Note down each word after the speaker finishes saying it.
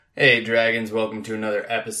Hey Dragons, welcome to another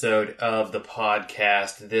episode of the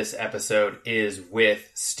podcast. This episode is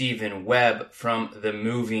with Stephen Webb from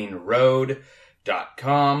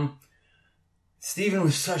themovingroad.com. Stephen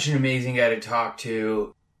was such an amazing guy to talk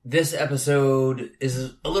to. This episode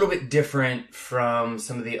is a little bit different from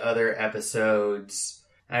some of the other episodes.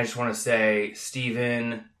 I just want to say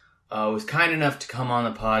Stephen was kind enough to come on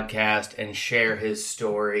the podcast and share his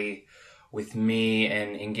story with me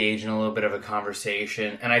and engage in a little bit of a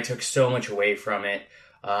conversation. And I took so much away from it,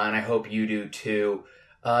 and I hope you do too.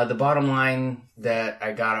 The bottom line that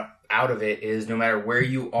I got out of it is no matter where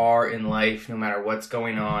you are in life, no matter what's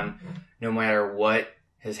going on, no matter what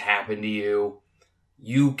has happened to you,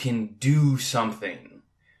 you can do something.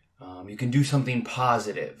 You can do something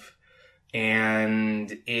positive.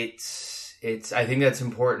 And it's I think that's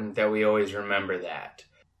important that we always remember that.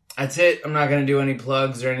 That's it. I'm not going to do any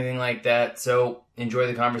plugs or anything like that. So enjoy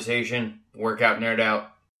the conversation. Work out, nerd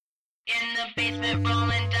out. In the basement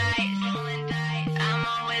rolling dice. I'm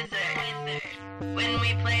a wizard. When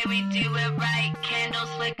we play, we do it right. Candles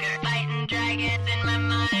flicker. Fighting dragons in my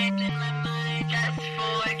mind. Just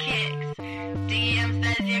for kicks. DM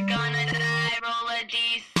says you're gonna die. Roll a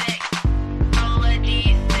d6. Roll a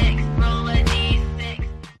d6. Roll a d6.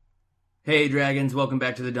 Hey Dragons, welcome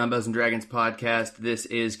back to the Dumbbells and Dragons podcast. This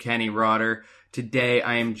is Kenny Rotter. Today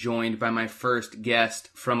I am joined by my first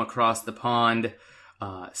guest from across the pond,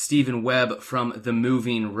 Stephen Webb from The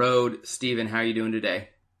Moving Road. Stephen, how are you doing today?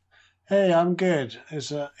 Hey, I'm good.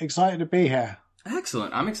 It's excited to be here.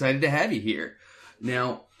 Excellent. I'm excited to have you here.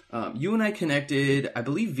 Now, you and I connected, I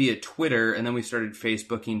believe, via Twitter, and then we started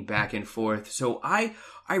Facebooking back and forth. So I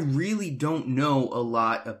really don't know a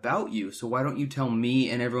lot about you. So why don't you tell me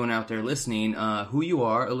and everyone out there listening who you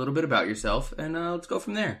are, a little bit about yourself, and let's go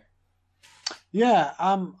from there. Yeah,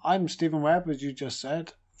 I'm Stephen Webb, as you just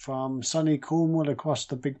said, from sunny Cornwall across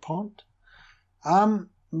the big pond.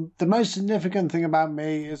 The most significant thing about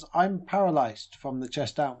me is I'm paralysed from the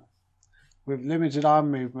chest down with limited arm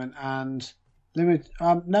movement and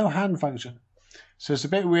no hand function. So it's a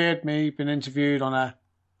bit weird me being interviewed on a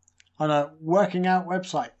working out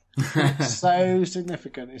website. It's so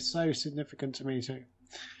significant. It's so significant to me too.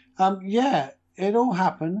 It all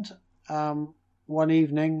happened one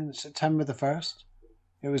evening, September the 1st.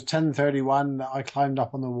 It was 10:31 that I climbed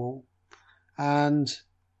up on the wall and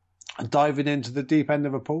diving into the deep end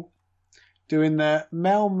of a pool, doing the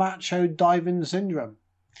male macho diving syndrome.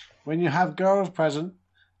 When you have girls present,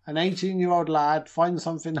 an 18-year-old lad finds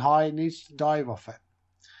something high and needs to dive off it.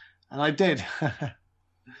 And I did.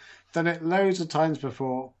 Done it loads of times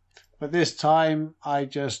before, but this time I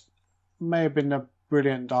just may have been a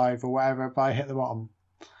brilliant dive or whatever, but I hit the bottom.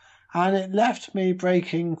 And it left me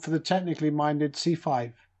breaking for the technically minded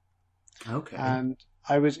C5. Okay. And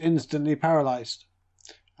I was instantly paralysed.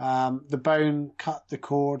 The bone cut the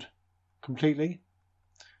cord completely.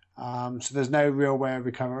 So there's no real way of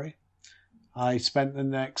recovery. I spent the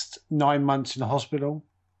next 9 months in the hospital,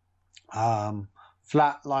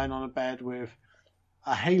 flat lying on a bed with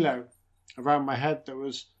a halo around my head that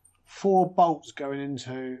was 4 bolts going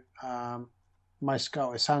into my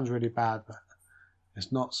skull. It sounds really bad, but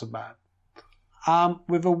it's not so bad.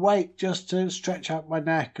 With a weight just to stretch out my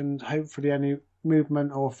neck and hopefully any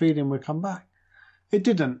movement or feeling would come back. It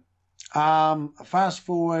didn't. Fast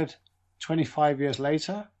forward 25 years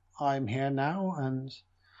later, I'm here now and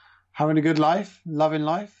having a good life, loving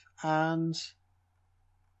life, and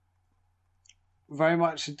very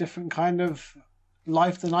much a different kind of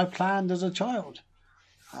life than I planned as a child.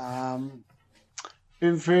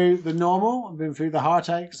 Been through the normal, I've been through the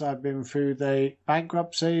heartaches, I've been through the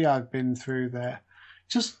bankruptcy, I've been through the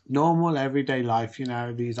just normal everyday life,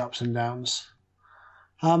 these ups and downs.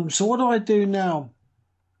 So what do I do now?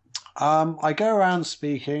 I go around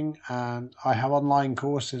speaking and I have online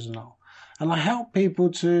courses and all. And I help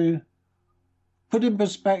people to put in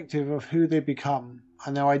perspective of who they become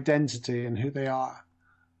and their identity and who they are.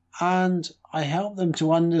 And I help them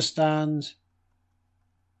to understand,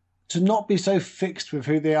 to not be so fixed with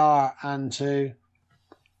who they are and to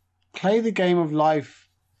play the game of life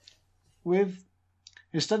with,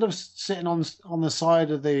 instead of sitting on the side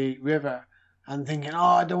of the river and thinking,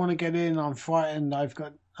 I don't want to get in, I'm frightened, I've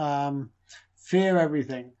got fear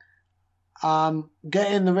everything.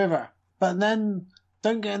 Get in the river. But then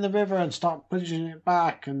don't get in the river and start pushing it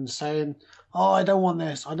back and saying, I don't want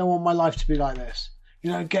this. I don't want my life to be like this.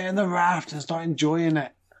 Get in the raft and start enjoying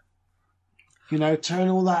it. Turn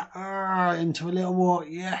all that into a little more,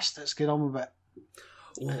 yes, let's get on with it.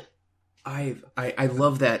 Well, I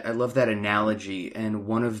love that. I love that analogy. And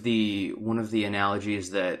one of the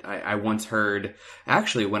analogies that I once heard,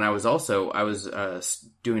 actually, when I was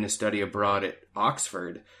doing a study abroad at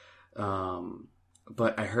Oxford,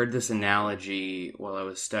 but I heard this analogy while I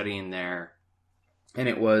was studying there, and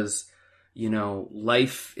it was,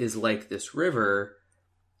 life is like this river,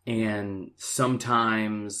 and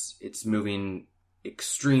sometimes it's moving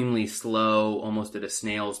extremely slow, almost at a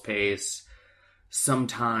snail's pace.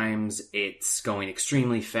 Sometimes it's going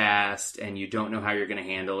extremely fast and you don't know how you're going to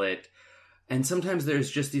handle it. And sometimes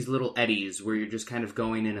there's just these little eddies where you're just kind of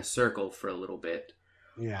going in a circle for a little bit.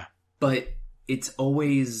 Yeah. But it's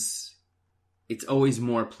always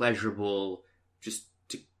more pleasurable just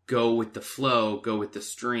to go with the flow, go with the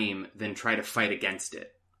stream, than try to fight against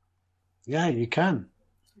it. Yeah, you can.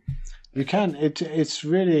 You can. It's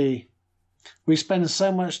really, we spend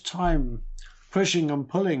so much time pushing and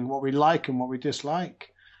pulling what we like and what we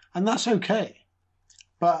dislike. And that's okay.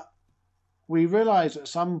 But we realize at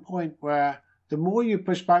some point where the more you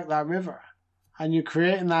push back that river and you're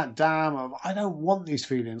creating that dam of, I don't want these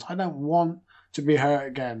feelings. I don't want to be hurt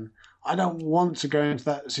again. I don't want to go into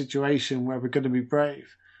that situation where we're going to be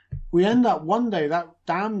brave. We end up one day, that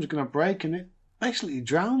dam's going to break and it basically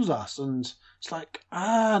drowns us. And it's like,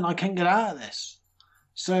 and I can't get out of this.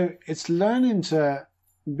 So it's learning to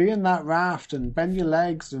be in that raft and bend your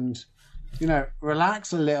legs and,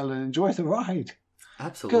 relax a little and enjoy the ride.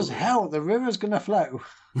 Absolutely. Because hell, the river's going to flow.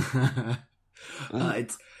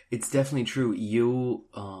 It's definitely true. You're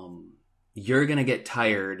going to get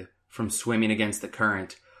tired from swimming against the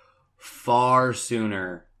current far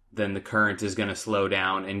sooner than the current is going to slow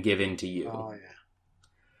down and give in to you. Oh, yeah.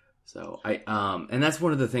 So and that's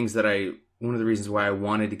one of the reasons why I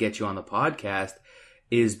wanted to get you on the podcast,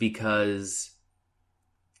 is because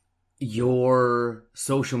your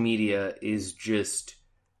social media is just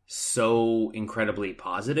so incredibly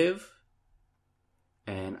positive.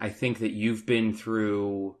 And I think that you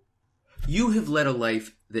have led a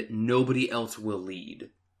life that nobody else will lead.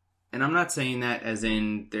 And I'm not saying that as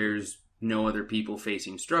in there's no other people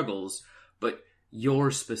facing struggles, but your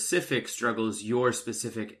specific struggles, your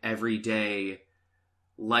specific everyday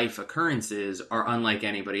life occurrences are unlike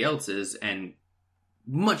anybody else's, and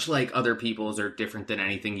much like other people's, are different than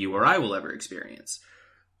anything you or I will ever experience.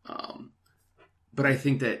 But I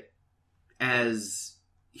think that as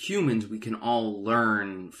humans, we can all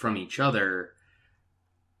learn from each other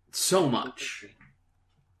so much.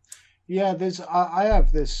 Yeah, I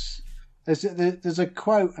have this. There's a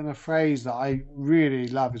quote and a phrase that I really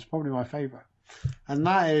love. It's probably my favourite, and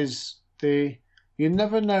that is you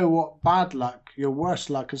never know what bad luck your worst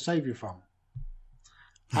luck can save you from,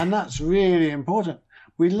 and that's really important.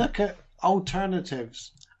 We look at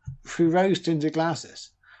alternatives through rose-tinted glasses.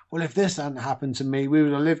 Well, if this hadn't happened to me, we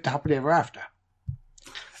would have lived happily ever after.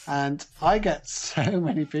 And I get so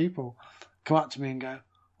many people come up to me and go,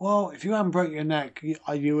 well, if you hadn't broke your neck,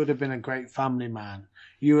 you would have been a great family man.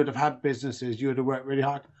 You would have had businesses. You would have worked really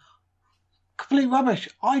hard. Complete rubbish.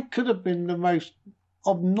 I could have been the most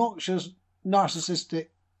obnoxious, narcissistic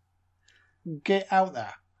git out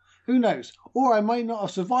there. Who knows? Or I might not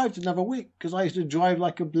have survived another week because I used to drive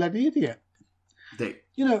like a bloody idiot.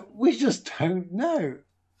 We just don't know.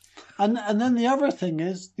 And then the other thing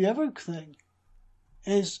is,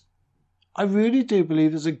 I really do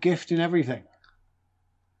believe there's a gift in everything.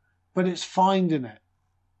 But it's finding it.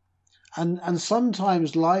 And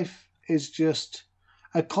sometimes life is just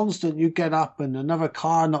a constant. You get up and another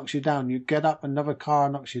car knocks you down. You get up, another car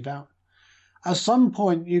knocks you down. At some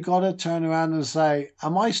point, you got to turn around and say,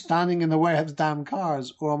 am I standing in the way of the damn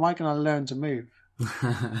cars, or am I going to learn to move?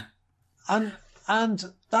 And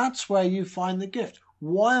that's where you find the gift.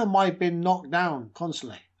 Why am I being knocked down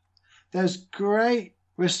constantly? There's great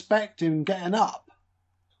respect in getting up,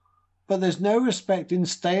 but there's no respect in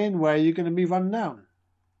staying where you're going to be run down.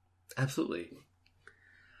 Absolutely.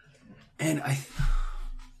 And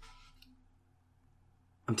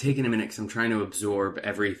I'm taking a minute because I'm trying to absorb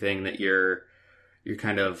everything that you're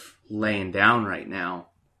kind of laying down right now.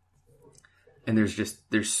 And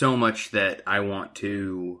there's so much that I want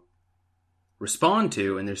to respond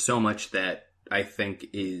to, and there's so much that I think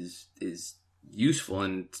is useful,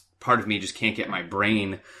 and part of me just can't get my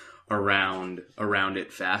brain around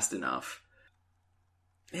it fast enough.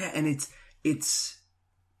 Yeah, and it's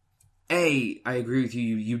I agree with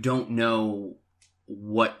you. You don't know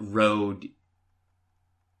what road.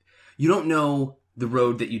 You don't know the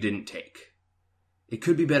road that you didn't take. It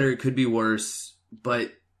could be better, it could be worse,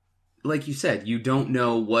 but like you said, you don't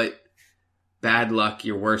know what bad luck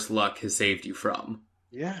your worst luck has saved you from.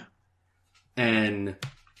 Yeah. And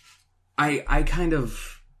I kind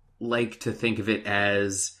of like to think of it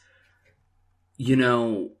as, you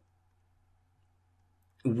know,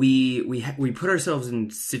 we put ourselves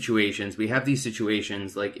in situations. We have these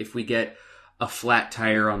situations, like if we get a flat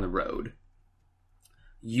tire on the road,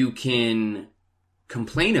 you can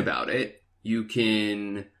complain about it. You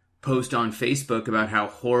can post on Facebook about how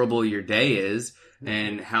horrible your day is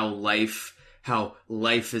and how life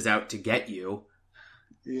is out to get you.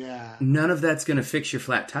 Yeah. None of that's going to fix your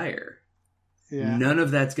flat tire. Yeah. None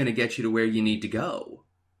of that's going to get you to where you need to go.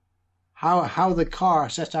 How the car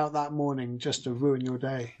set out that morning just to ruin your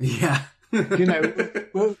day. Yeah. You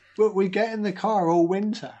know, we get in the car all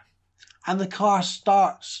winter and the car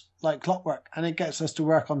starts like clockwork and it gets us to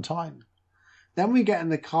work on time. Then we get in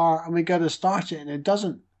the car and we go to start it and it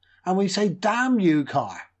doesn't. And we say, damn you,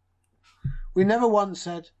 car. We never once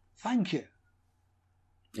said, thank you.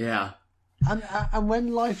 Yeah. And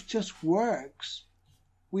when life just works,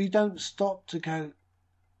 we don't stop to go,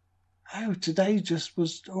 oh, today just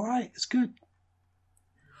was all right. It's good.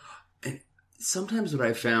 And sometimes what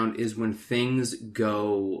I found is when things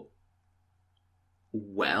go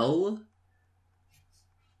well,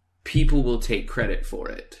 people will take credit for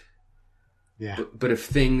it. Yeah. But if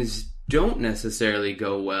things don't necessarily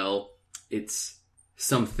go well, it's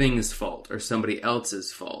something's fault or somebody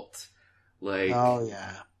else's fault. Like, oh,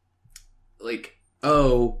 yeah. Like,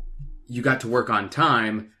 oh, you got to work on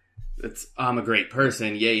time. I'm a great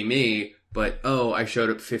person, yay me. But, oh, I showed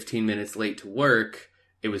up 15 minutes late to work.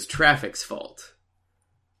 It was traffic's fault.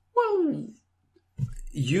 Well,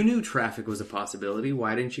 you knew traffic was a possibility.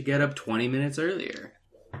 Why didn't you get up 20 minutes earlier?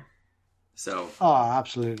 So. Oh,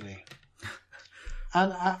 absolutely.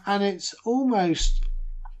 And it's almost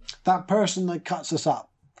that person that cuts us up,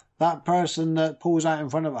 that person that pulls out in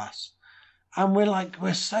front of us. And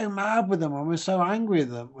we're so mad with them and we're so angry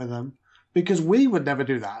with them because we would never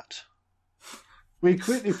do that. We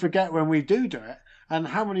quickly forget when we do it, and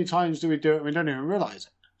how many times do we do it and we don't even realise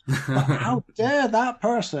it. But how dare that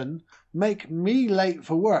person make me late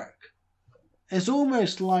for work? It's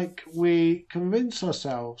almost like we convince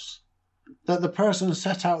ourselves that the person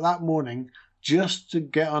set out that morning just to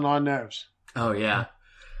get on our nerves. Oh, yeah.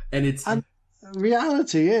 And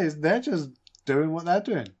reality is they're just doing what they're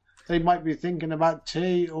doing. They might be thinking about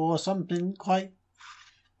tea or something quite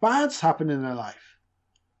bad's happened in their life.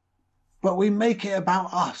 But we make it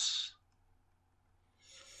about us.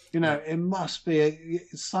 You know, it must be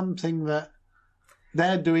something that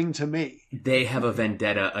they're doing to me. They have a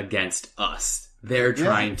vendetta against us. They're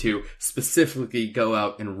trying to specifically go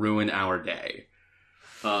out and ruin our day.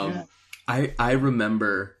 I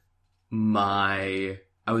remember I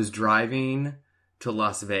was driving to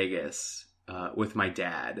Las Vegas with my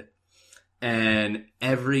dad, and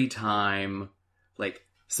every time, like,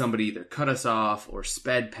 somebody either cut us off or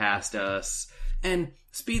sped past us, and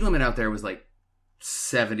speed limit out there was like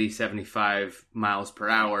 70, 75 miles per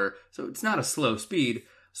hour, so it's not a slow speed.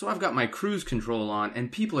 So I've got my cruise control on,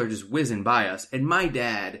 and people are just whizzing by us, and my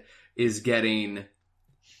dad is getting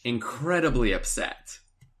incredibly upset.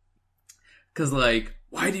 Because, like,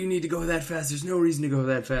 why do you need to go that fast? There's no reason to go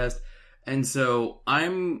that fast. And so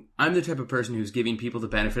I'm the type of person who's giving people the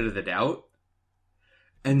benefit of the doubt.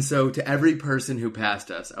 And so to every person who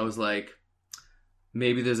passed us, I was like,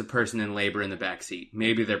 maybe there's a person in labor in the back seat.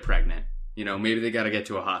 Maybe they're pregnant. You know, maybe they got to get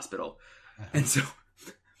to a hospital. And so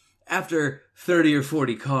after 30 or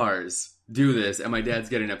 40 cars do this and my dad's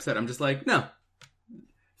getting upset, I'm just like, no,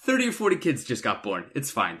 30 or 40 kids just got born.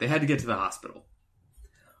 It's fine. They had to get to the hospital.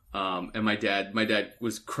 And my dad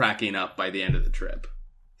was cracking up by the end of the trip.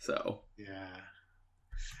 So. Yeah.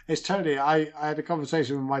 It's totally, I had a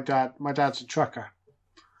conversation with my dad. My dad's a trucker.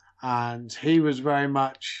 And he was very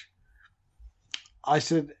much, he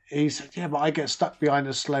said, yeah, but I get stuck behind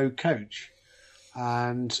a slow coach.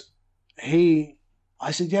 And I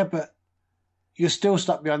said, yeah, but you're still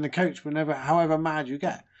stuck behind the coach however mad you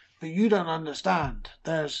get. But you don't understand.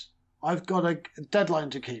 I've got a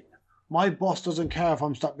deadline to keep. My boss doesn't care if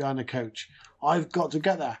I'm stuck behind the coach. I've got to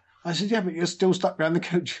get there. I said, yeah, but you're still stuck behind the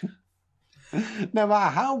coach. No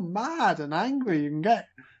matter how mad and angry you can get,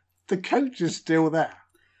 the coach is still there.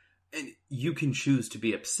 And you can choose to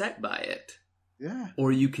be upset by it. Yeah.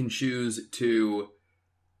 Or you can choose to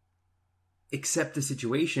accept the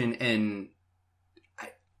situation and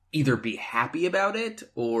either be happy about it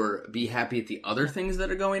or be happy at the other things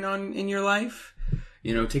that are going on in your life.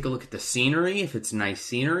 You know, take a look at the scenery if it's nice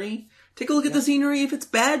scenery. Take a look at the scenery if it's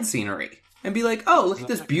bad scenery. And be like, oh, look at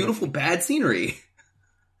this beautiful bad scenery.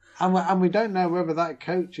 And we don't know whether that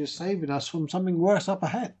coach is saving us from something worse up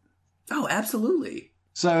ahead. Oh, absolutely.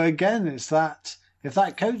 So again, it's that if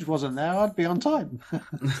that coach wasn't there, I'd be on time.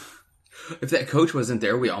 If that coach wasn't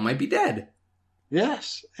there, we all might be dead.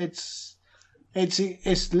 Yes, it's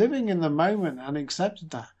living in the moment and accepting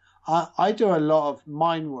that. I do a lot of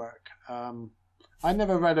mind work. I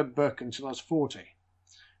never read a book until I was 40,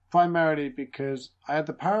 primarily because I had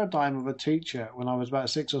the paradigm of a teacher when I was about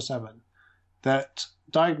 6 or 7 that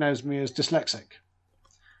diagnosed me as dyslexic.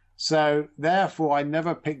 So therefore, I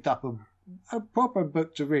never picked up a proper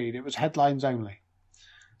book to read. It was headlines only.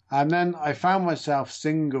 And then I found myself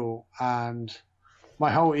single and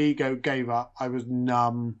my whole ego gave up. I was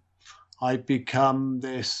numb. I'd become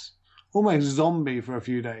this almost zombie for a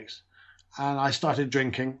few days. And I started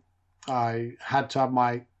drinking. I had to have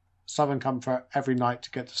my Southern Comfort every night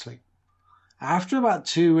to get to sleep. After about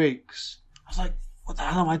 2 weeks, I was like, what the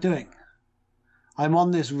hell am I doing? I'm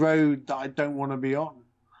on this road that I don't want to be on.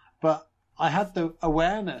 But I had the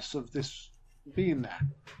awareness of this being there,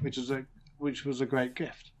 which was a great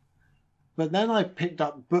gift. But then I picked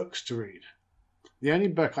up books to read. The only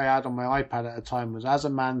book I had on my iPad at the time was As a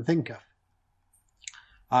Man Thinketh.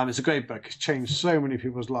 It's a great book. It's changed so many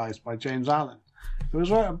people's lives, by James Allen. It was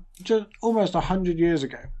just almost 100 years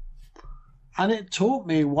ago. And it taught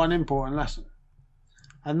me one important lesson.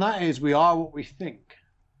 And that is, we are what we think.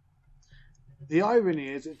 The irony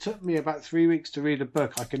is, it took me about 3 weeks to read a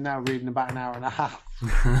book I can now read in about an hour and a half.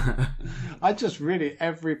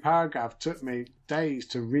 Every paragraph took me days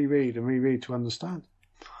to reread to understand.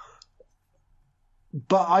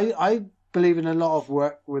 But I believe in a lot of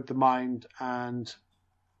work with the mind and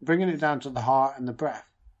bringing it down to the heart and the breath.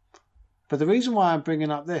 But the reason why I'm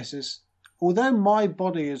bringing up this is, although my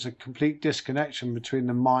body is a complete disconnection between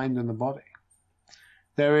the mind and the body,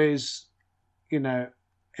 there is,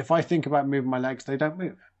 if I think about moving my legs, they don't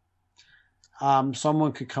move.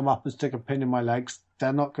 Someone could come up and stick a pin in my legs.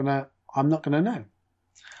 I'm not gonna know.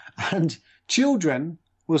 And children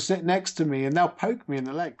will sit next to me and they'll poke me in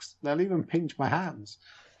the legs. They'll even pinch my hands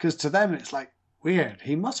because to them it's like, weird.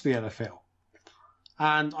 He must be able to feel.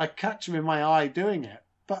 And I catch him in my eye doing it.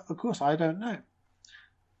 But of course I don't know.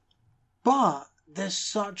 But there's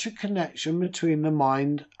such a connection between the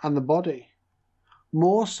mind and the body.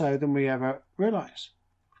 More so than we ever realize.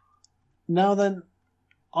 Now then,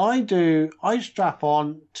 I strap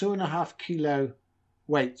on 2.5 kilo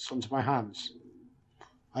weights onto my hands.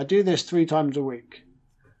 I do this 3 times a week.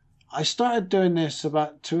 I started doing this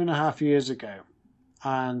about 2.5 years ago,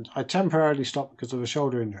 and I temporarily stopped because of a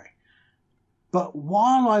shoulder injury. But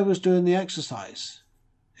while I was doing the exercise,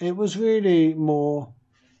 it was really more,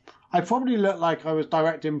 I probably looked like I was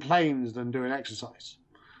directing planes than doing exercise.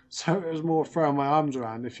 So it was more throwing my arms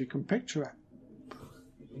around, if you can picture it.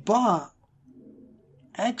 But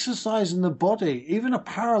exercising the body, even a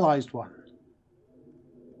paralyzed one,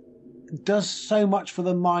 does so much for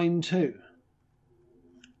the mind too.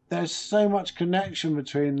 There's so much connection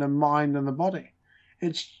between the mind and the body.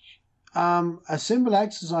 It's a simple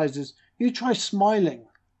exercise is you try smiling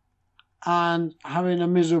and having a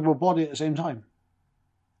miserable body at the same time.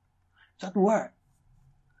 It doesn't work.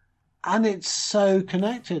 And it's so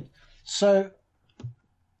connected. So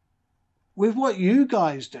with what you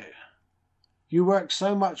guys do, you work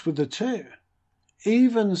so much with the two.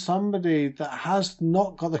 Even somebody that has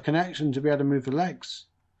not got the connection to be able to move the legs,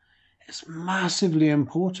 it's massively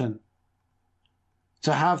important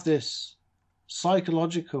to have this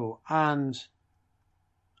psychological and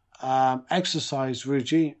exercise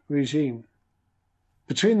regime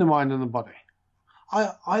between the mind and the body.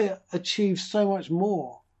 I achieve so much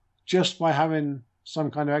more just by having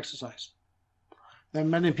some kind of exercise. There are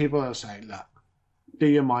many people that say, look, do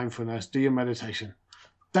your mindfulness, do your meditation.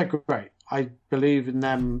 They're great. I believe in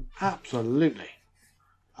them absolutely.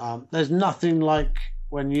 There's nothing like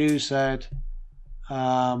when you said,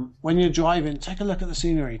 when you're driving, take a look at the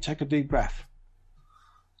scenery, take a deep breath.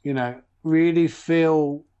 Really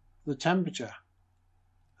feel the temperature.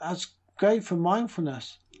 That's great for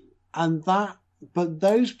mindfulness. But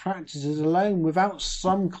those practices alone, without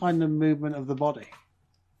some kind of movement of the body,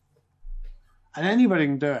 and anybody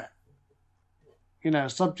can do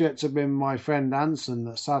it. Subjects have been my friend Anson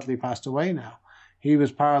that sadly passed away now. He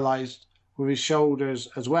was paralyzed with his shoulders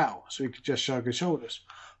as well, so he could just shrug his shoulders.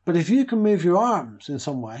 But if you can move your arms in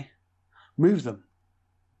some way, move them.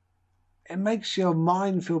 It makes your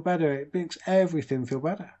mind feel better. It makes everything feel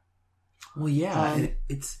better. Well, yeah, and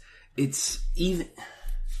it's even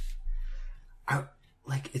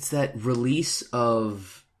it's that release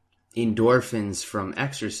of endorphins from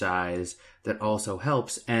exercise that also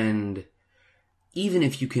helps. And even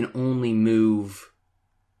if you can only move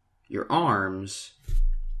your arms,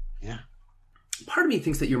 yeah, part of me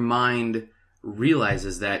thinks that your mind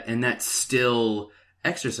realizes that, and that's still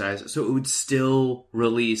exercise, so it would still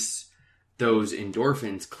release those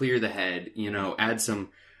endorphins, clear the head, add some,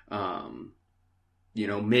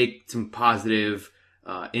 make some positive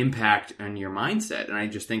impact on your mindset. And I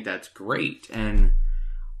just think that's great. And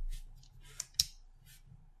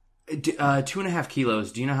 2.5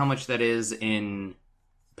 kilos, do you know how much that is in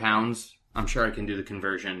pounds? I'm sure I can do the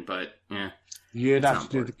conversion, but yeah. You'd have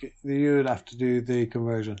to do the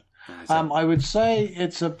conversion. I would say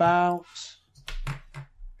it's about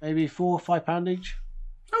maybe 4 or 5 pound each.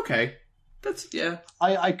 Okay. That's, yeah.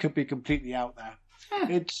 I could be completely out there.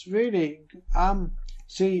 It's really,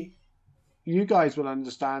 see, you guys will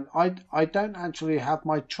understand. I don't actually have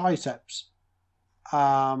my triceps.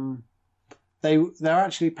 They're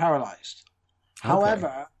actually paralyzed. Okay.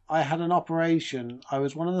 However, I had an operation. I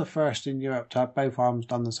was one of the first in Europe to have both arms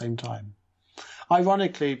done at the same time.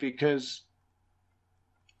 Ironically, because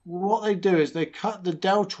what they do is they cut the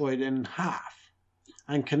deltoid in half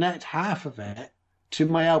and connect half of it to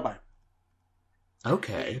my elbow.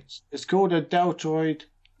 Okay. It's called a deltoid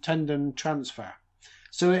tendon transfer.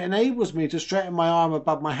 So it enables me to straighten my arm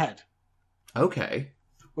above my head. Okay.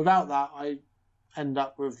 Without that, I end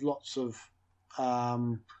up with lots of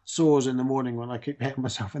sores in the morning when I keep hitting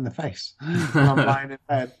myself in the face when I'm lying in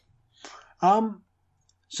bed.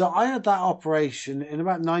 So I had that operation in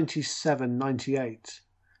about 97, 98.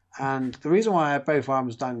 And the reason why I had both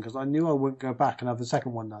arms done, because I knew I wouldn't go back and have the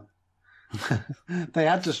second one done. They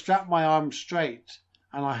had to strap my arm straight,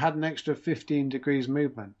 and I had an extra 15 degrees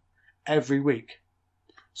movement every week.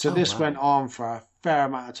 So this went on for a fair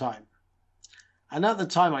amount of time. And at the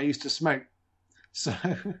time, I used to smoke. So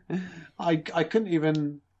I couldn't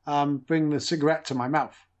even bring the cigarette to my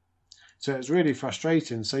mouth. So it's really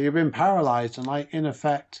frustrating. So you've been paralyzed, and I, in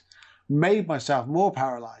effect, made myself more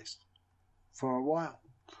paralyzed for a while.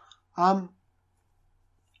 So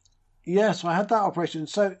I had that operation.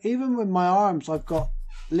 So even with my arms, I've got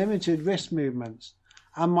limited wrist movements,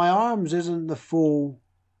 and my arms isn't the full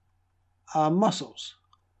muscles,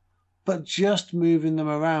 but just moving them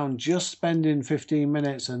around, just spending 15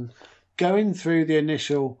 minutes and going through the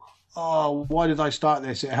initial, why did I start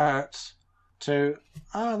this? It hurts, to,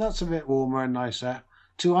 that's a bit warmer and nicer,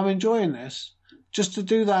 to, I'm enjoying this. Just to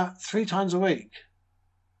do that 3 times a week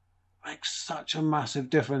makes such a massive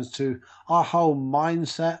difference to our whole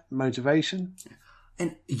mindset, motivation.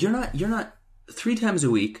 And you're not 3 times a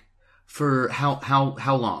week for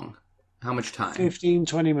how long? How much time? 15,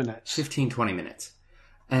 20 minutes. 15, 20 minutes.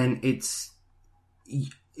 And it's,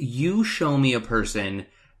 you show me a person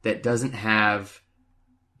that doesn't have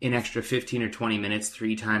an extra 15 or 20 minutes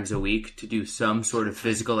 3 times a week to do some sort of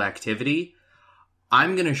physical activity.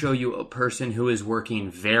 I'm going to show you a person who is working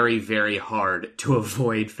very, very hard to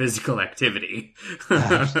avoid physical activity.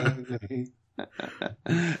 Absolutely.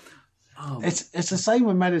 It's the same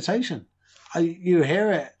with meditation. You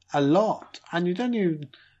hear it a lot, and you don't even...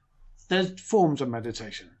 There's forms of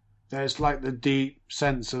meditation. There's like the deep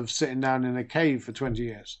sense of sitting down in a cave for 20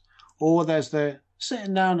 years. Or there's the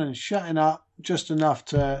sitting down and shutting up just enough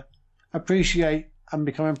to appreciate and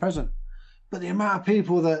becoming present. But the amount of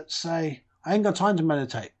people that say, I ain't got time to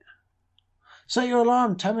meditate. Set your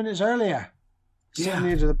alarm 10 minutes earlier. Sit on the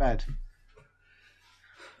edge of the bed.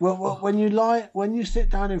 Well, when you sit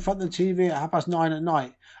down in front of the TV at 9:30 at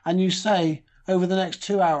night and you say, over the next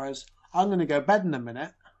 2 hours, I'm going to go to bed in a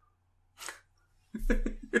minute.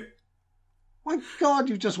 My God,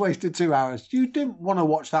 you've just wasted 2 hours. You didn't want to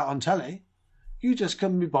watch that on telly. You just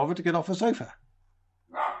couldn't be bothered to get off the sofa.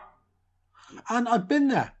 And I've been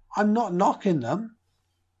there. I'm not knocking them.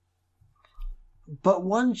 But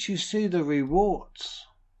once you see the rewards,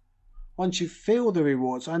 once you feel the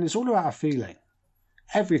rewards, and it's all about a feeling.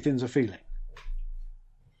 Everything's a feeling.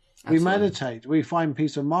 Absolutely. We meditate, we find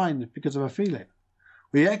peace of mind because of a feeling.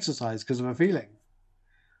 We exercise because of a feeling.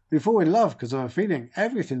 We fall in love because of a feeling.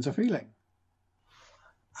 Everything's a feeling.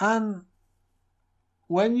 And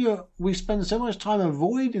we spend so much time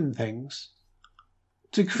avoiding things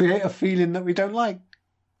to create a feeling that we don't like.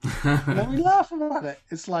 And then we laugh about it.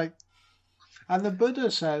 It's like, and the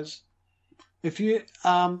Buddha says, if you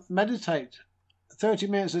meditate 30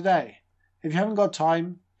 minutes a day, if you haven't got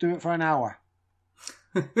time, do it for an hour.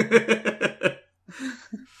 I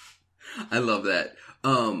love that.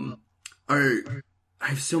 I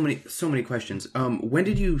have so many questions. When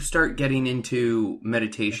did you start getting into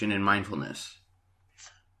meditation and mindfulness?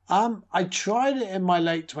 I tried it in my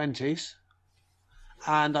late 20s,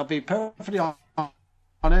 and I'll be perfectly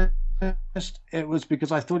honest, it was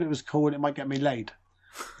because I thought it was cool and it might get me laid.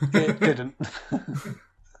 It didn't.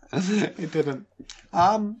 It didn't.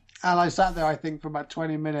 And I sat there, I think, for about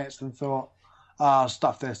 20 minutes and thought,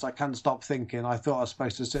 stuff this, I can't stop thinking. I thought I was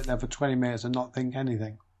supposed to sit there for 20 minutes and not think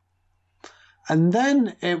anything. And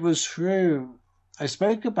then it was through, I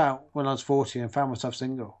spoke about when I was 40 and found myself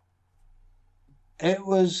single. It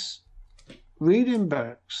was reading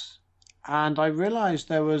books, and I realized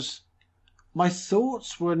my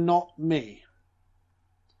thoughts were not me.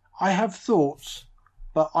 I have thoughts,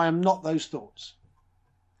 but I am not those thoughts.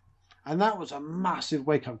 And that was a massive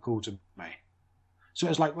wake-up call to me. So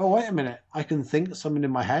it's like, well, wait a minute. I can think something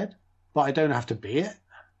in my head, but I don't have to be it.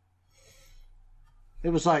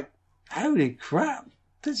 It was like, holy crap,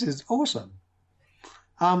 this is awesome.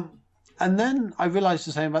 And then I realized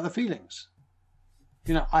the same about the feelings.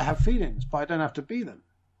 I have feelings, but I don't have to be them.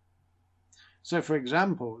 So, for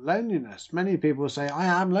example, loneliness. Many people say, I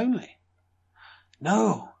am lonely.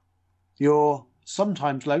 No, you're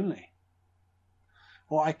sometimes lonely.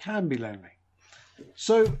 Or I can be lonely.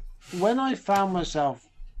 So, when I found myself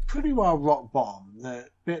pretty well rock bottom, the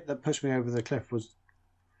bit that pushed me over the cliff was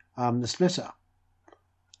the splitter.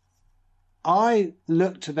 I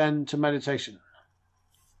looked then to meditation.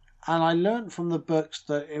 And I learned from the books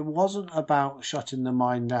that it wasn't about shutting the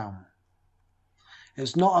mind down.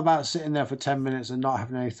 It's not about sitting there for 10 minutes and not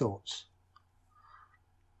having any thoughts.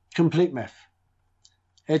 Complete myth.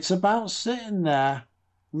 It's about sitting there,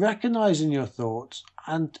 recognizing your thoughts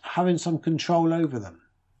and having some control over them.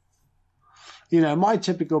 My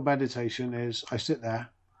typical meditation is I sit there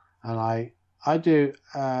and I do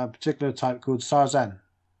a particular type called Zazen,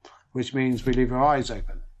 which means we leave our eyes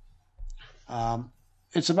open.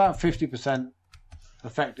 It's about 50%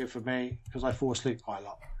 effective for me because I fall asleep quite a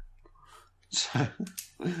lot. So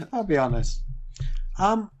I'll be honest.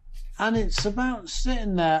 And it's about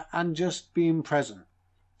sitting there and just being present,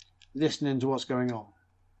 listening to what's going on.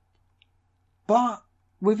 But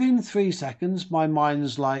within 3 seconds, my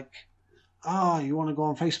mind's like, you want to go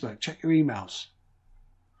on Facebook, check your emails.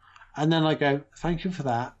 And then I go, thank you for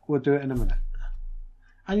that. We'll do it in a minute.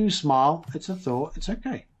 And you smile. It's a thought. It's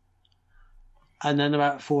okay. And then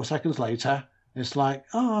about 4 seconds later, it's like,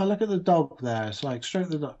 look at the dog there. It's like, stroke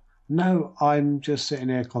the dog. No, I'm just sitting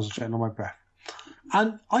here concentrating on my breath.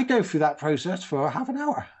 And I go through that process for half an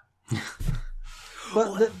hour.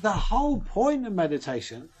 But the whole point of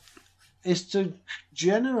meditation is to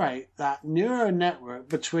generate that neural network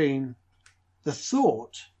between the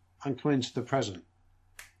thought and coming to the present.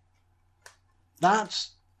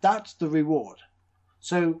 That's the reward.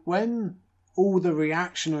 So when all the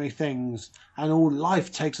reactionary things and all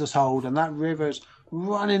life takes us hold and that river's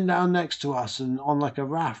running down next to us and on like a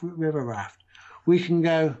river raft, we can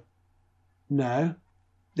go, no,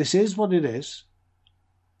 this is what it is.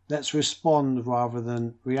 Let's respond rather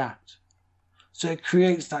than react. So it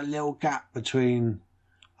creates that little gap between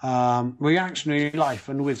reactionary life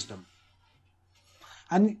and wisdom.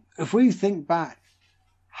 And if we think back,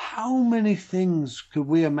 how many things could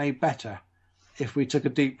we have made better if we took a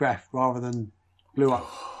deep breath rather than blew up?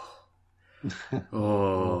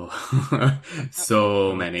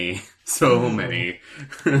 So many.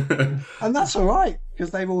 And that's all right,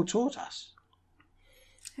 because they've all taught us.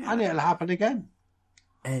 Yeah. And it'll happen again.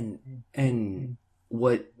 And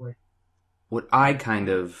what I kind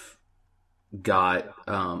of got,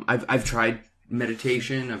 I've tried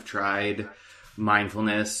meditation, I've tried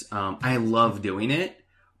mindfulness. I love doing it,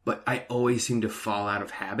 but I always seem to fall out of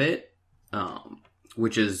habit,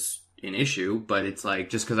 which is an issue. But it's like,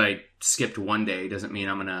 just because I skipped one day doesn't mean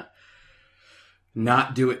I'm gonna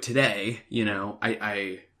not do it today.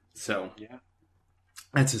 So yeah,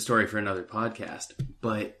 that's a story for another podcast.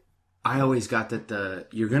 But I always got that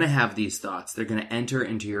you're gonna have these thoughts. They're gonna enter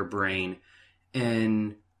into your brain,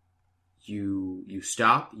 and you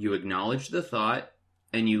stop, you acknowledge the thought,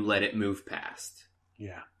 and you let it move past.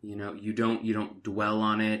 Yeah. You don't dwell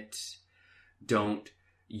on it.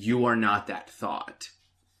 You are not that thought.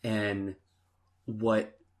 And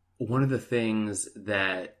one of the things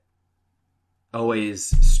that always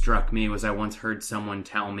struck me was I once heard someone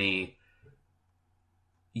tell me,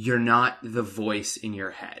 you're not the voice in your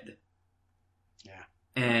head. Yeah.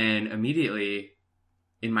 And immediately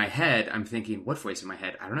in my head, I'm thinking, what voice in my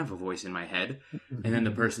head? I don't have a voice in my head. And then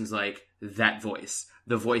the person's like, that voice.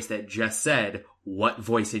 The voice that just said, what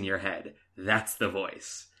voice in your head? That's the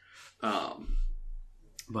voice.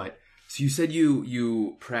 But so you said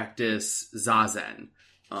you practice Zazen.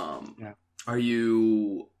 Yeah. Are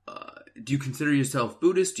you, do you consider yourself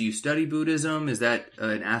Buddhist? Do you study Buddhism? Is that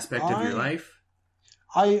an aspect of your life?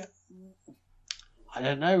 I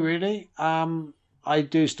don't know, really. I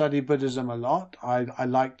do study Buddhism a lot. I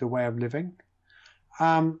like the way of living.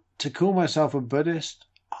 To call myself a Buddhist,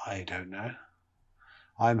 I don't know.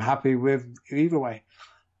 I'm happy with either way.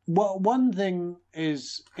 Well, one thing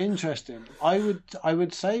is interesting. I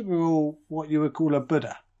would say we're all what you would call a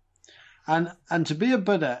Buddha. And to be a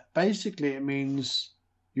Buddha, basically it means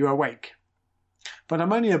you're awake. But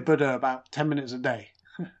I'm only a Buddha about 10 minutes a day.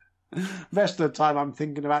 The rest of the time I'm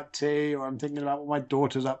thinking about tea, or I'm thinking about what my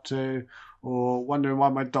daughter's up to, or wondering why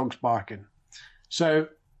my dog's barking. So,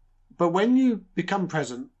 but when you become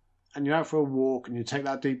present and you're out for a walk and you take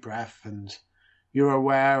that deep breath and you're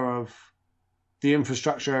aware of the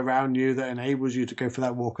infrastructure around you that enables you to go for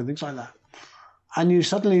that walk and things like that, and you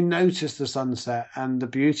suddenly notice the sunset and the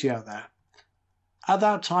beauty out there, at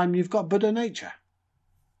that time you've got Buddha nature.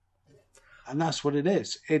 And that's what it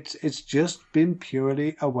is. It's just being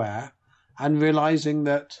purely aware and realizing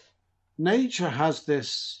that nature has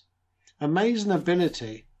this amazing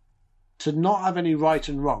ability to not have any right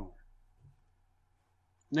and wrong.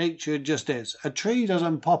 Nature just is. A tree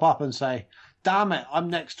doesn't pop up and say, damn it, I'm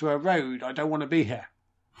next to a road, I don't want to be here.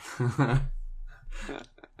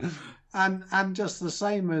 And just the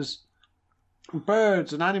same as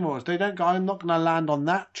birds and animals, they don't go, I'm not going to land on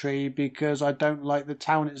that tree because I don't like the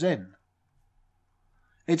town it's in.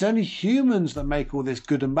 It's only humans that make all this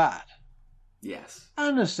good and bad. Yes.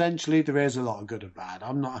 And essentially there is a lot of good and bad.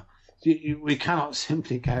 We cannot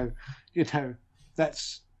simply go,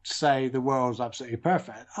 let's say the world's absolutely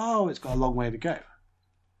perfect. Oh, it's got a long way to go.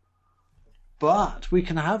 But we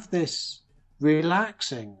can have this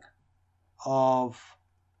relaxing of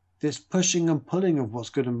this pushing and pulling of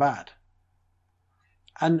what's good and bad.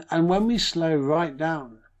 And when we slow right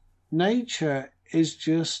down, nature is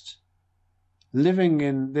just living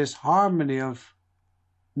in this harmony of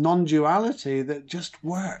non-duality that just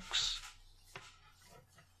works.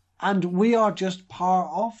 And we are just part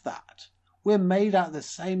of that. We're made out of the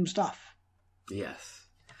same stuff. Yes.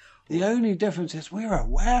 The only difference is we're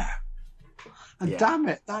aware. And damn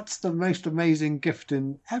it, that's the most amazing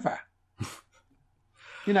gifting ever.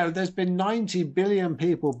 There's been 90 billion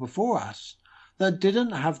people before us that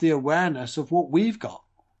didn't have the awareness of what we've got.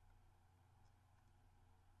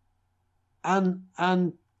 And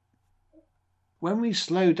when we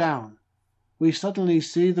slow down, we suddenly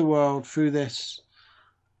see the world through this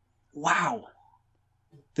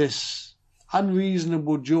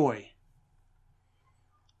unreasonable joy.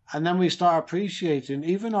 And then we start appreciating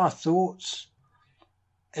even our thoughts.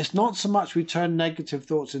 It's not so much we turn negative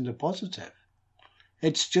thoughts into positive.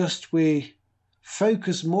 It's just we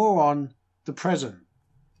focus more on the present.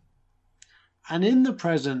 And in the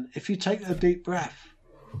present, if you take a deep breath,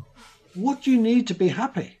 what do you need to be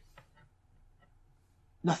happy?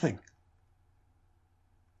 Nothing.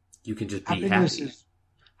 You can just be happy.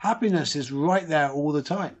 Happiness is right there all the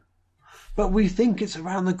time. But we think it's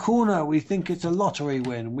around the corner. We think it's a lottery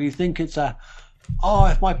win. We think it's if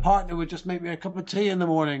my partner would just make me a cup of tea in the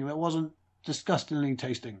morning that wasn't disgustingly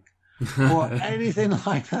tasting. Or anything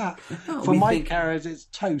like that. No, For my carers, it's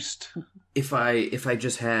toast. If I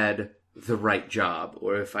just had the right job,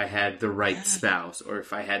 or if I had the right spouse, or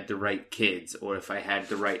if I had the right kids, or if I had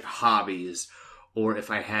the right hobbies, or if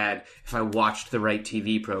I watched the right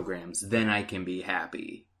TV programs, then I can be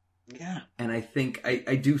happy. Yeah. And I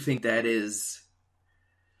do think that is,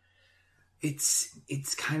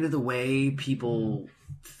 it's kind of the way people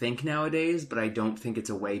think nowadays, but I don't think it's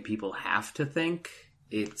a way people have to think.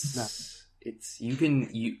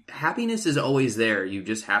 Happiness is always there. You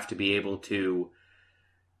just have to be able to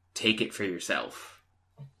take it for yourself.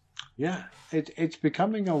 Yeah, it's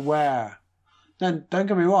becoming aware. Then don't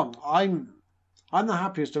get me wrong, I'm the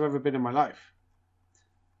happiest I've ever been in my life.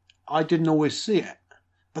 I didn't always see it,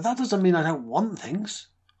 but that doesn't mean I don't want things.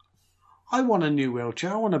 I want a new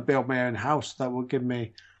wheelchair. I want to build my own house that will give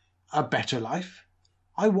me a better life.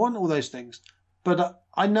 I want all those things, but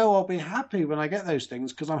I know I'll be happy when I get those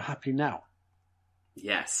things because I'm happy now.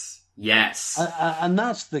 Yes. And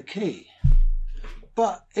that's the key.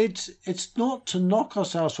 But it's not to knock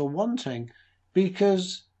ourselves for wanting,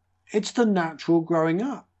 because it's the natural growing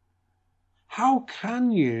up. How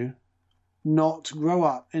can you not grow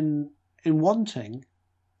up in wanting,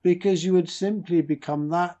 because you would simply become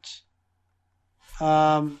that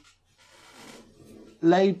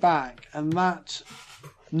laid back and that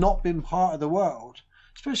not been part of the world,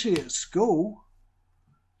 especially at school.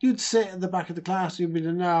 You'd sit at the back of the class, you'd be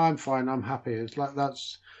like, no, I'm fine, I'm happy. It's like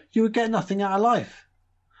you would get nothing out of life.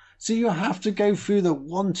 So you have to go through the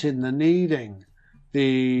wanting, the needing,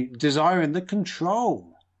 the desiring, the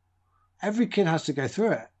control. Every kid has to go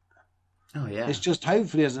through it. Oh, yeah. It's just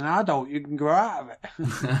hopefully as an adult you can grow out of it.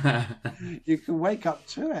 You can wake up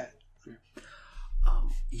to it.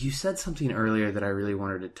 You said something earlier that I really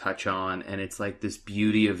wanted to touch on, and it's like this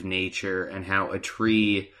beauty of nature and how a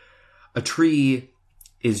tree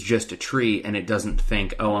is just a tree, and it doesn't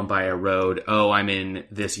think, oh, I'm by a road, oh, I'm in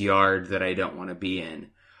this yard that I don't want to be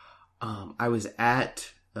in. I was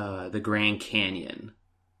at the Grand Canyon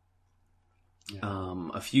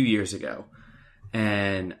a few years ago,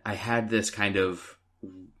 and I had this kind of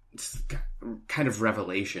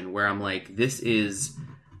revelation where I'm like, this is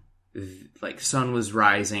like, sun was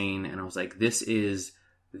rising, and I was like, this is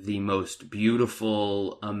the most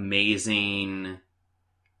beautiful, amazing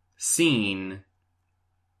scene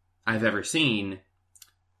I've ever seen,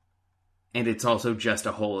 and it's also just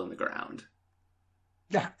a hole in the ground.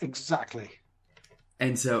 Yeah, exactly.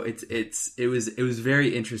 And so it was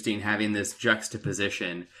very interesting having this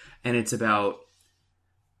juxtaposition, and it's about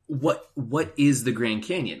what is the Grand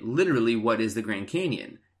Canyon? Literally, what is the Grand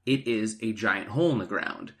Canyon? It is a giant hole in the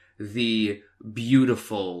ground. The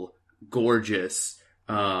beautiful, gorgeous,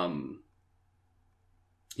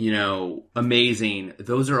 amazing,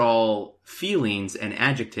 those are all feelings and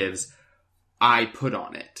adjectives I put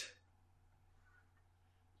on it.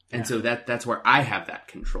 And so that's where I have that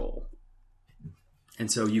control.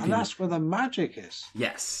 And so you can... And that's where the magic is.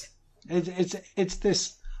 Yes. It's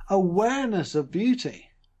this awareness of beauty.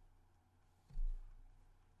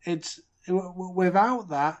 It's without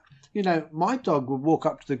that, my dog would walk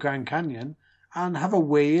up to the Grand Canyon and have a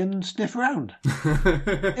wee and sniff around.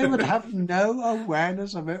 It would have no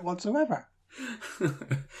awareness of it whatsoever.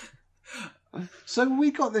 So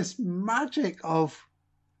we got this magic of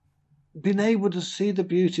being able to see the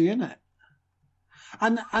beauty in it.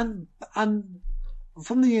 And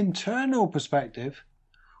from the internal perspective,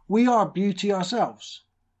 we are beauty ourselves.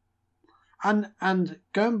 And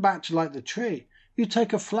going back to like the tree, you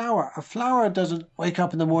take a flower. A flower doesn't wake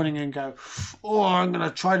up in the morning and go, oh, I'm going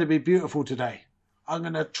to try to be beautiful today. I'm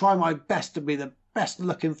going to try my best to be the best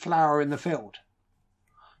looking flower in the field.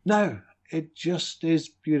 No, it just is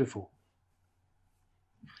beautiful.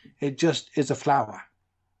 It just is a flower.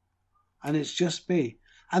 And it's just be.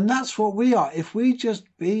 And that's what we are. If we just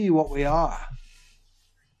be what we are.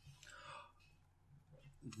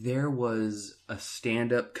 There was a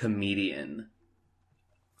stand-up comedian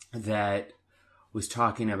that was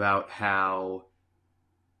talking about how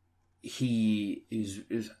he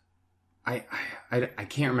is I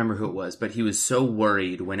can't remember who it was, but he was so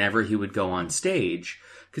worried whenever he would go on stage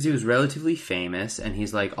because he was relatively famous, and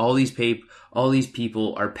he's like, all these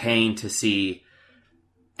people are paying to see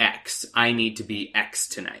X. I need to be X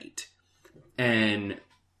tonight. And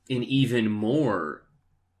an even more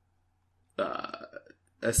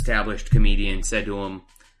established comedian said to him,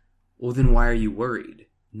 well, then why are you worried?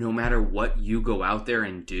 No matter what you go out there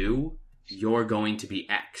and do, you're going to be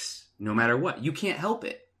X. No matter what. You can't help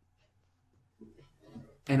it.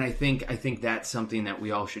 And I think that's something that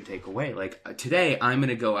we all should take away. Like, today I'm going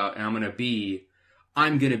to go out and I'm going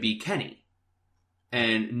to be Kenny.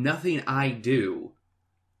 And nothing I do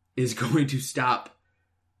is going to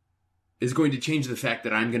change the fact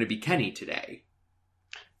that I'm going to be Kenny today.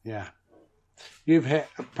 Yeah. You've hit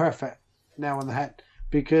a perfect nail on the head,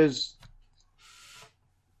 because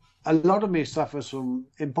a lot of me suffers from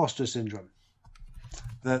imposter syndrome.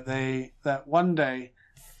 That one day,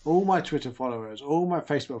 all my Twitter followers, all my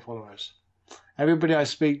Facebook followers, everybody I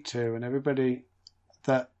speak to and everybody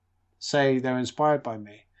that say they're inspired by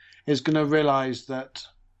me is going to realize that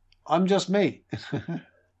I'm just me.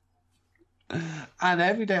 And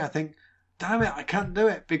every day I think, damn it, I can't do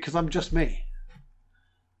it because I'm just me.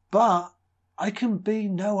 But I can be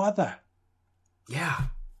no other. Yeah.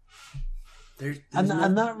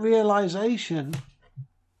 And that realization,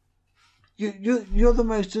 you're the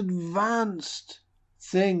most advanced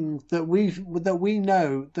thing that we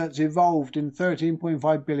know that's evolved in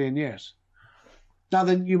 13.5 billion years. Now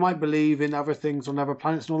then, you might believe in other things on other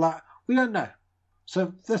planets and all that. We don't know.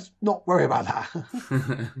 So let's not worry about that.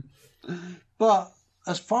 But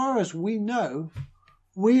as far as we know,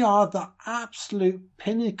 we are the absolute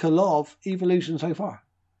pinnacle of evolution so far.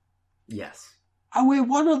 Yes. And we're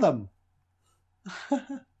one of them.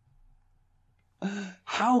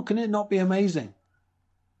 How can it not be amazing?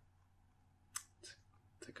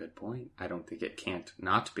 That's a good point. I don't think it can't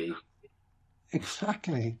not be.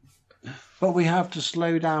 Exactly. But we have to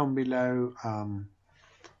slow down below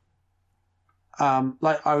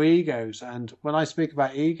like our egos. And when I speak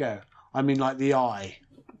about ego, I mean like the I,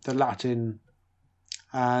 the Latin.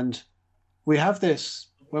 And we have this,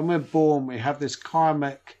 when we're born, we have this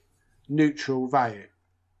karmic neutral value.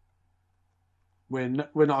 We're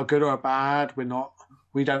not a good or a bad.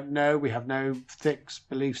 We don't know. We have no fixed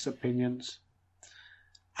beliefs, opinions.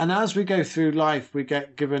 And as we go through life, we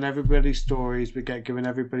get given everybody's stories. We get given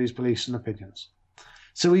everybody's beliefs and opinions.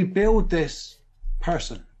 So we build this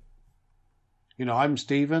person. I'm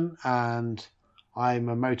Stephen and I'm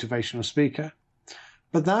a motivational speaker.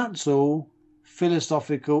 But that's all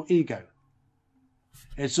philosophical ego.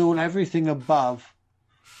 It's all everything above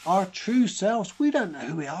our true selves. We don't know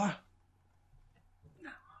who we are.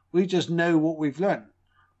 We just know what we've learned.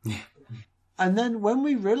 Yeah. And then when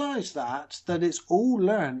we realize that it's all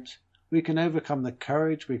learned, we can overcome the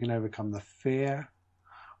courage, we can overcome the fear.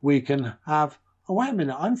 We can have, oh, wait a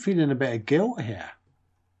minute, I'm feeling a bit of guilt here.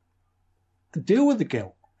 Deal with the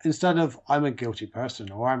guilt instead of I'm a guilty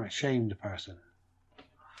person or I'm a shamed person.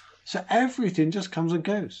 So everything just comes and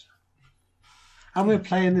goes. And we're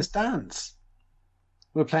playing this dance.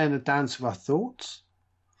 We're playing the dance of our thoughts.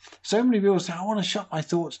 So many people say, I want to shut my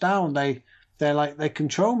thoughts down. They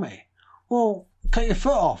control me. Well, cut your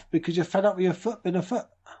foot off because you're fed up with your foot being a foot.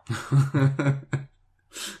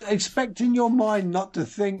 Expecting your mind not to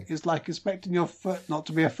think is like expecting your foot not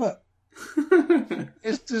to be a foot.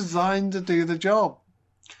 It's designed to do the job.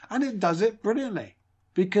 And it does it brilliantly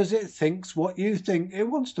because it thinks what you think it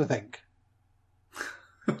wants to think.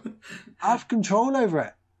 Have control over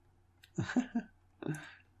it.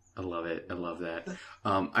 I love it. I love that.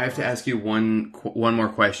 I have to ask you one more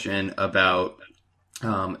question about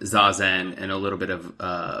Zazen and a little bit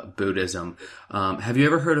of Buddhism. Have you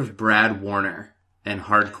ever heard of Brad Warner and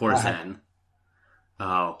Hardcore Zen?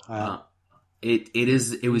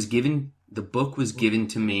 The book was given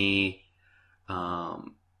to me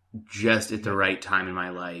just at the right time in my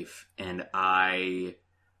life, and I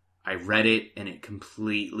read it, and it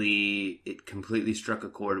completely struck a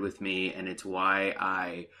chord with me, and it's why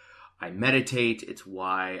I meditate. It's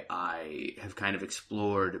why I have kind of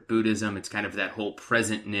explored Buddhism. It's kind of that whole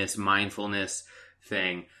presentness, mindfulness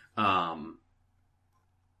thing. So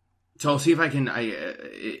I'll see if I can.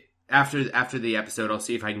 After the episode, I'll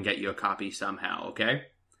see if I can get you a copy somehow. Okay.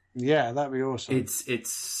 Yeah, that'd be awesome. It was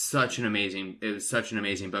such an amazing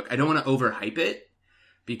book. I don't want to overhype it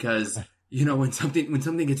because when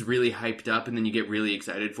something gets really hyped up and then you get really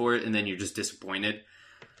excited for it and then you're just disappointed.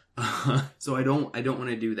 So I don't want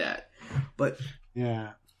to do that. But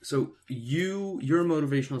yeah. So you're a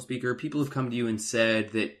motivational speaker. People have come to you and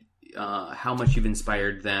said that how much you've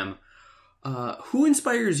inspired them. Who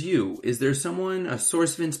inspires you? Is there a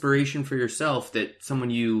source of inspiration for yourself that someone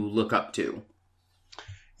you look up to?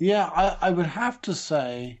 Yeah, I would have to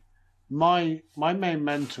say my main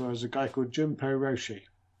mentor is a guy called Junpei Roshi.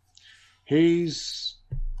 He's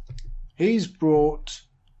brought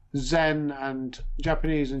Zen and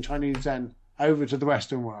Japanese and Chinese Zen over to the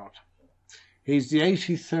Western world. He's the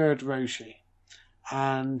 83rd Roshi,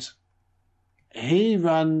 and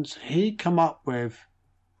he come up with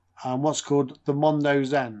what's called the Mondo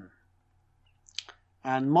Zen.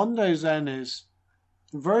 And Mondo Zen is,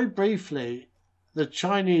 very briefly, the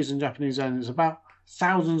Chinese and Japanese Zen is about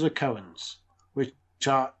thousands of koans, which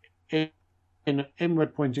are in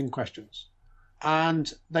inward pointing questions.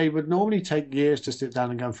 And they would normally take years to sit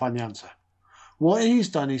down and go and find the answer. What he's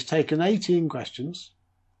done, he's taken 18 questions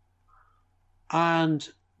and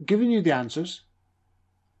given you the answers.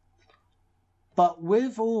 But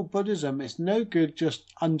with all Buddhism, it's no good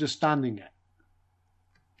just understanding it.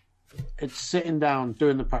 It's sitting down,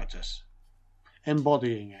 doing the practice,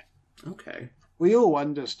 embodying it. Okay. We all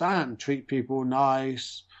understand, treat people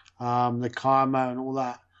nice, the karma and all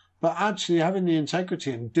that. But actually having the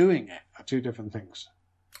integrity and doing it are two different things.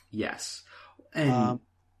 Yes. And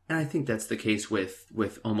I think that's the case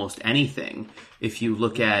with almost anything. If you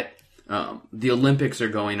look at the Olympics are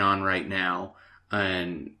going on right now,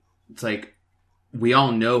 and it's like we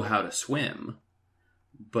all know how to swim,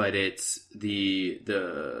 but it's the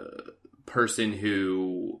person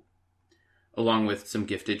who, along with some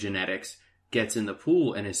gifted genetics, gets in the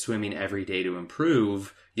pool and is swimming every day to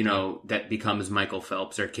improve, that becomes Michael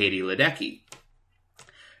Phelps or Katie Ledecky.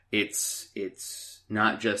 It's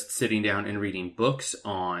not just sitting down and reading books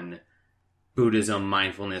on Buddhism,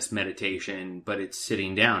 mindfulness, meditation, but it's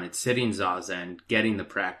sitting down, it's sitting Zazen, getting the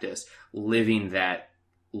practice, living that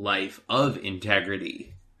life of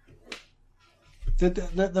integrity.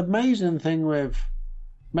 The amazing thing with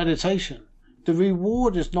meditation, the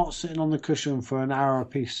reward is not sitting on the cushion for an hour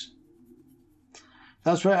apiece.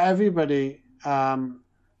 That's where everybody kind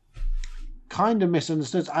of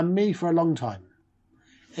misunderstood, and me for a long time.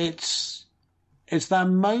 It's that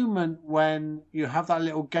moment when you have that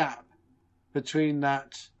little gap between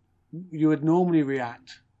that you would normally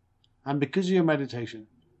react, and because of your meditation,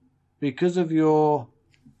 because of your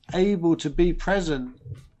able to be present,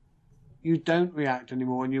 you don't react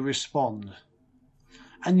anymore and you respond.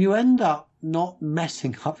 And you end up not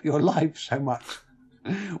messing up your life so much.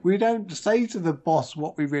 We don't say to the boss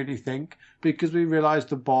what we really think because we realise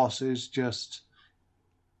the boss is just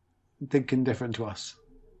thinking different to us.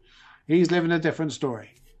 He's living a different story.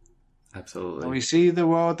 Absolutely. And we see the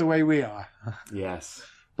world the way we are. Yes.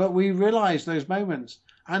 But we realize those moments.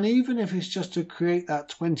 And even if it's just to create that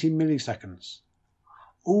 20 milliseconds,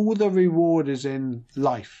 all the reward is in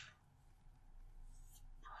life.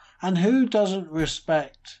 And who doesn't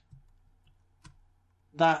respect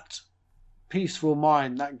that peaceful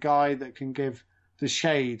mind, that guy that can give the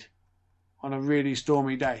shade on a really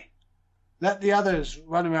stormy day? Let the others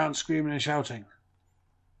run around screaming and shouting.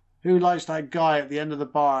 Who likes that guy at the end of the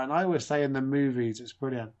bar? And I always say in the movies, it's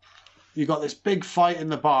brilliant. You got this big fight in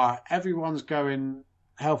the bar. Everyone's going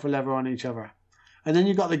hell for leather on each other. And then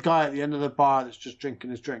you got the guy at the end of the bar that's just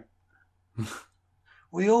drinking his drink.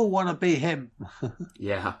 We all want to be him.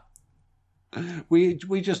 Yeah. We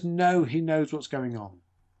just know he knows what's going on.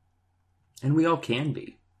 And we all can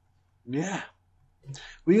be. Yeah.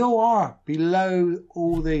 We all are below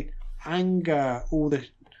all the anger, all the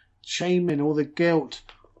shaming, all the guilt,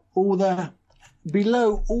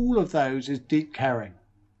 below all of those is deep caring.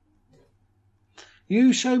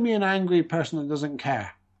 You show me an angry person that doesn't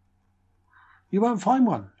care. You won't find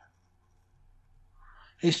one.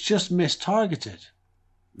 It's just mistargeted.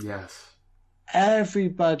 Yes.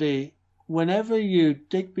 Everybody, whenever you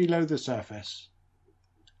dig below the surface,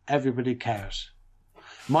 everybody cares.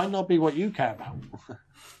 Might not be what you care about,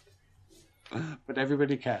 but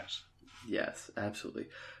everybody cares. Yes, absolutely.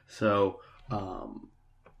 So,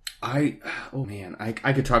 I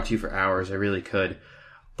could talk to you for hours. I really could,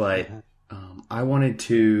 but I wanted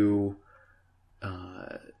to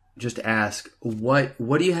just ask what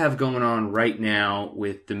do you have going on right now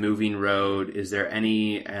with the Moving Road? Is there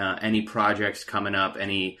any projects coming up?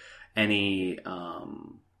 Any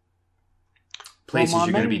places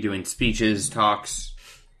you're going to be doing speeches, talks?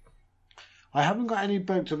 I haven't got any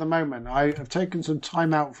booked at the moment. I have taken some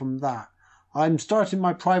time out from that. I'm starting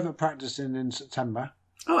my private practice in September.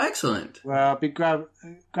 Oh, excellent. Where I'll be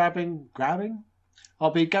grabbing?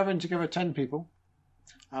 I'll be gathering together 10 people.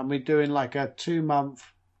 And we're doing like a 2-month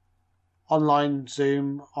online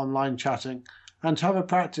Zoom, online chatting. And to have a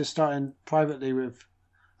practice starting privately with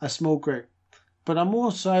a small group. But I'm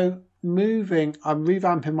also I'm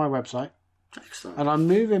revamping my website. Excellent. And I'm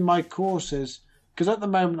moving my courses. Because at the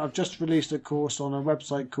moment, I've just released a course on a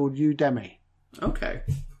website called Udemy. Okay.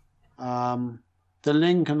 The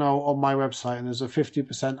link on my website, and there's a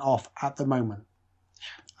 50% off at the moment.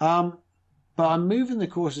 But I'm moving the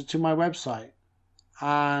courses to my website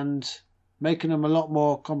and making them a lot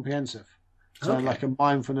more comprehensive. So like a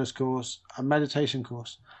mindfulness course, a meditation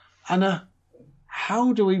course. And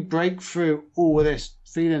how do we break through all of this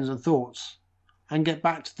feelings and thoughts and get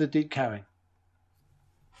back to the deep caring?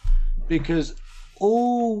 Because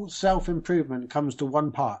all self-improvement comes to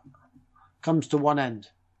one part, comes to one end.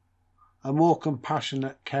 A more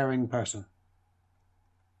compassionate, caring person.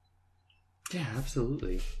 Yeah,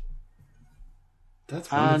 absolutely.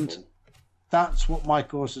 That's wonderful. And that's what my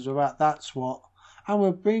course is about. And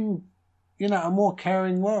we're bringing, a more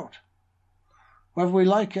caring world. Whether we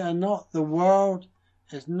like it or not, the world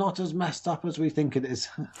is not as messed up as we think it is.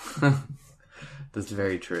 That's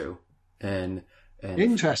very true. And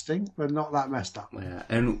interesting, but not that messed up. Yeah,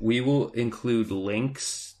 and we will include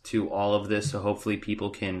links to all of this, so hopefully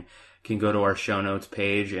people can go to our show notes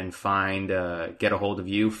page and get a hold of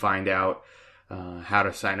you, find out how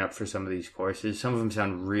to sign up for some of these courses. Some of them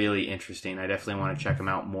sound really interesting. I definitely want to check them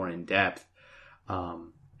out more in depth. I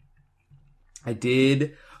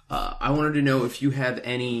wanted to know if you have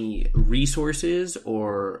any resources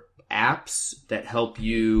or apps that help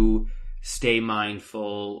you stay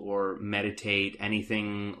mindful or meditate,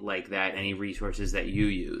 anything like that, any resources that you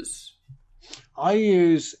use. I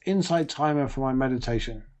use Insight Timer for my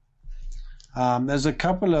meditation. There's a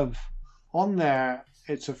couple of, on there,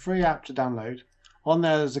 it's a free app to download. On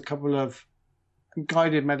there's a couple of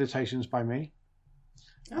guided meditations by me.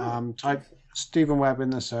 Type Stephen Webb in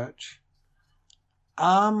the search.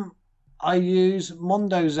 I use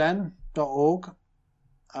mondozen.org.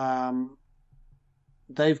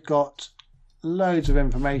 They've got loads of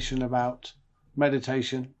information about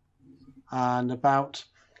meditation and about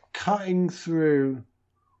cutting through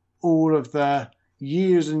all of the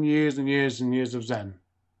years and years and years and years of Zen.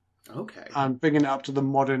 Okay. And bringing it up to the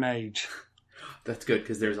modern age. That's good,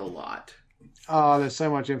 because there's a lot. Oh, there's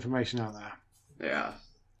so much information out there. Yeah.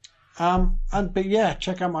 But yeah,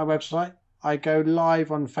 check out my website. I go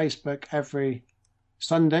live on Facebook every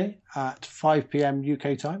Sunday at 5 p.m.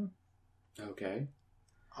 UK time. Okay.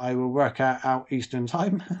 I will work out Eastern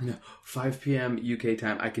time. No, 5 p.m. UK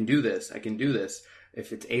time. I can do this.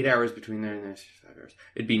 If it's 8 hours between there and there's 5 hours,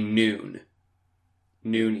 it'd be noon.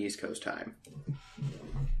 Noon East Coast time.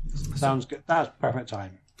 Sounds good. That's perfect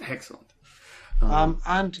time. Excellent.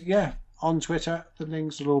 And yeah, on Twitter, the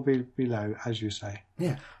links will all be below, as you say.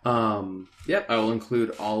 Yeah. Yep, I will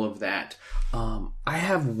include all of that. I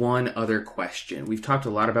have one other question. We've talked a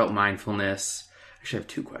lot about mindfulness. Actually, I have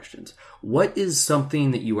two questions. What is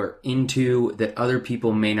something that you are into that other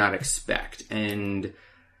people may not expect? And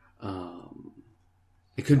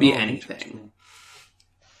it could be anything.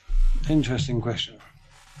 Interesting question.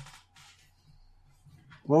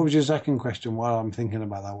 What was your second question while I'm thinking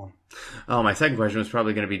about that one? Oh, my second question was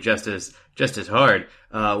probably going to be just as hard.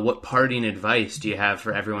 What parting advice do you have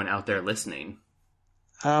for everyone out there listening?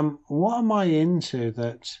 What am I into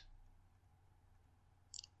that...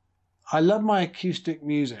 I love my acoustic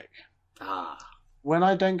music. When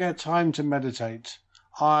I don't get time to meditate,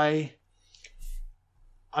 I've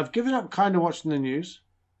given up kind of watching the news.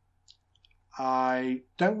 I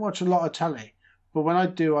don't watch a lot of telly, but when I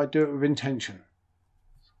do it with intention.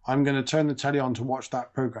 I'm going to turn the telly on to watch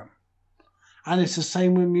that program. And it's the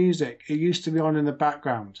same with music. It used to be on in the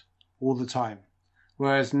background all the time.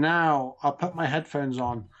 Whereas now I put my headphones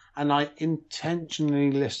on and I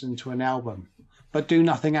intentionally listen to an album, but do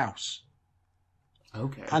nothing else.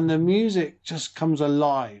 Okay. And the music just comes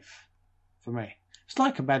alive for me. It's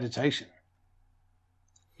like a meditation.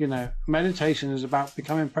 You know, meditation is about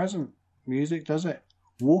becoming present. Music does it.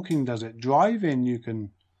 Walking does it. Driving you can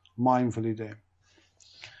mindfully do.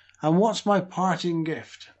 And what's my parting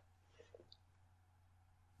gift?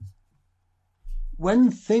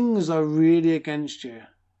 When things are really against you,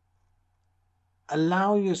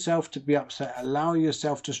 allow yourself to be upset. Allow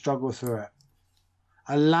yourself to struggle through it.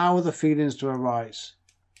 Allow the feelings to arise.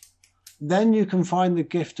 Then you can find the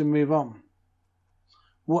gift and move on.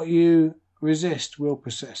 What you resist will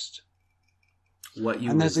persist. What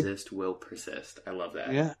you resist will persist. I love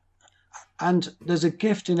that. Yeah. And there's a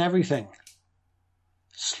gift in everything.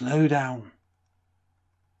 Slow down.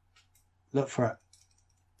 Look for it.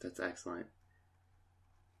 That's excellent.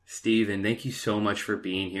 Stephen, thank you so much for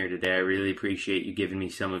being here today. I really appreciate you giving me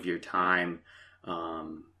some of your time.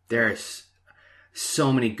 There's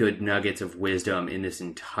so many good nuggets of wisdom in this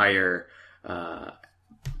entire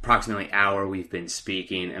approximately hour we've been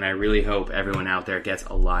speaking, and I really hope everyone out there gets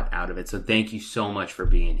a lot out of it. So thank you so much for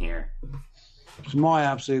being here. It's my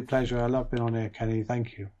absolute pleasure. I love being on here, Kenny.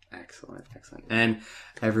 Thank you. Excellent, excellent. And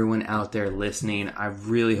everyone out there listening, I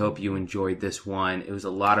really hope you enjoyed this one. It was a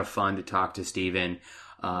lot of fun to talk to Stephen.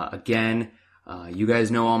 Again, you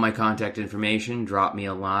guys know all my contact information. Drop me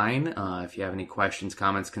a line if you have any questions,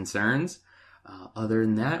 comments, concerns. Other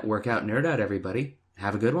than that, work out, nerd out, everybody.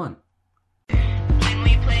 Have a good one. When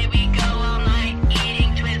we play, we go all night,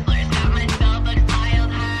 eating Twizzlers, got my spell books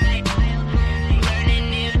piled high, learning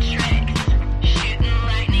new tricks, shooting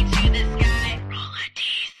lightning to the sky, roll a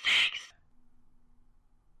d6.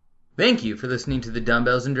 Thank you for listening to the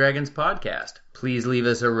Dumbbells and Dragons podcast. Please leave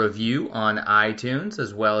us a review on iTunes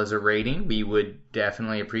as well as a rating. We would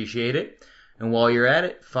definitely appreciate it. And while you're at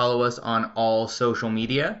it, follow us on all social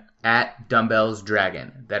media at Dumbbells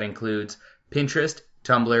Dragon. That includes Pinterest,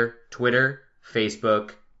 Tumblr, Twitter,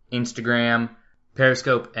 Facebook, Instagram,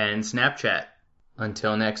 Periscope, and Snapchat.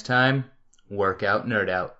 Until next time, work out, nerd out.